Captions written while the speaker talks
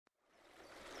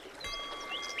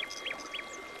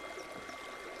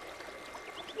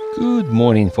Good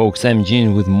morning, folks. I'm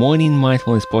Gene with Morning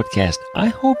Mindfulness Podcast. I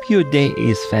hope your day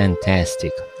is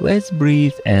fantastic. Let's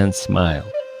breathe and smile.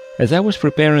 As I was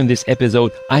preparing this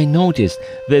episode, I noticed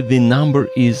that the number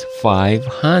is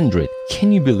 500.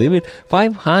 Can you believe it?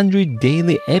 500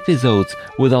 daily episodes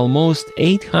with almost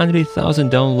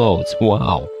 800,000 downloads.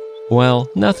 Wow. Well,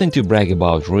 nothing to brag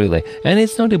about really, and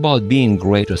it's not about being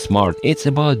great or smart, it's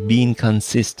about being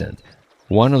consistent.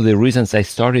 One of the reasons I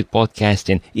started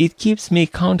podcasting, it keeps me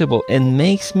accountable and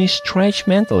makes me stretch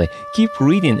mentally, keep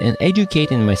reading and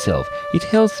educating myself. It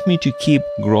helps me to keep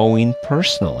growing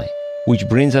personally. Which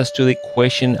brings us to the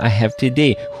question I have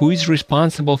today. Who is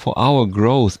responsible for our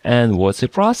growth and what's the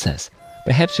process?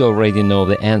 Perhaps you already know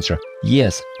the answer.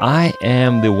 Yes, I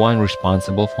am the one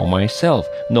responsible for myself,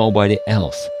 nobody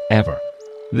else, ever.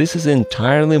 This is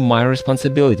entirely my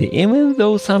responsibility, even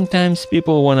though sometimes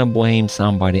people want to blame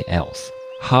somebody else.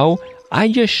 How? I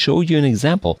just showed you an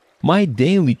example. My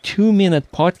daily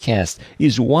 2-minute podcast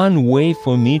is one way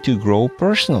for me to grow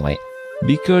personally.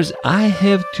 Because I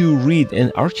have to read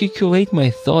and articulate my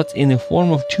thoughts in the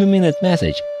form of 2-minute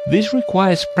message. This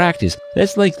requires practice.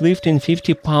 That's like lifting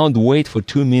 50-pound weight for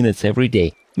 2 minutes every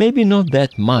day. Maybe not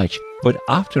that much, but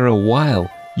after a while,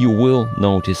 you will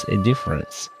notice a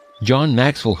difference. John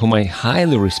Maxwell, whom I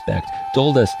highly respect,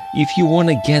 told us, if you want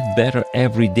to get better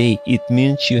every day, it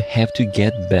means you have to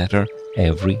get better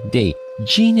every day.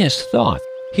 Genius thought.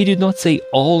 He did not say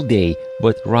all day,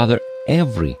 but rather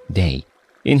every day.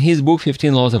 In his book,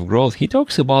 15 Laws of Growth, he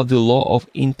talks about the law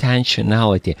of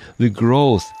intentionality. The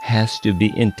growth has to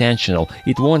be intentional.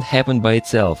 It won't happen by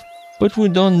itself. But we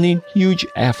don't need huge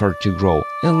effort to grow.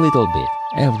 A little bit,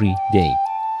 every day.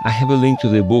 I have a link to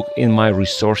the book in my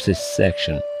resources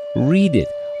section. Read it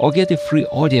or get a free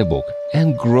audiobook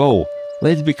and grow.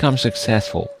 Let's become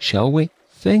successful, shall we?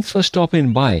 Thanks for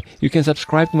stopping by. You can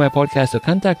subscribe to my podcast or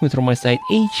contact me through my site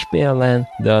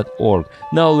hpln.org.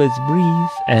 Now let's breathe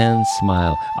and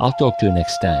smile. I'll talk to you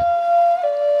next time.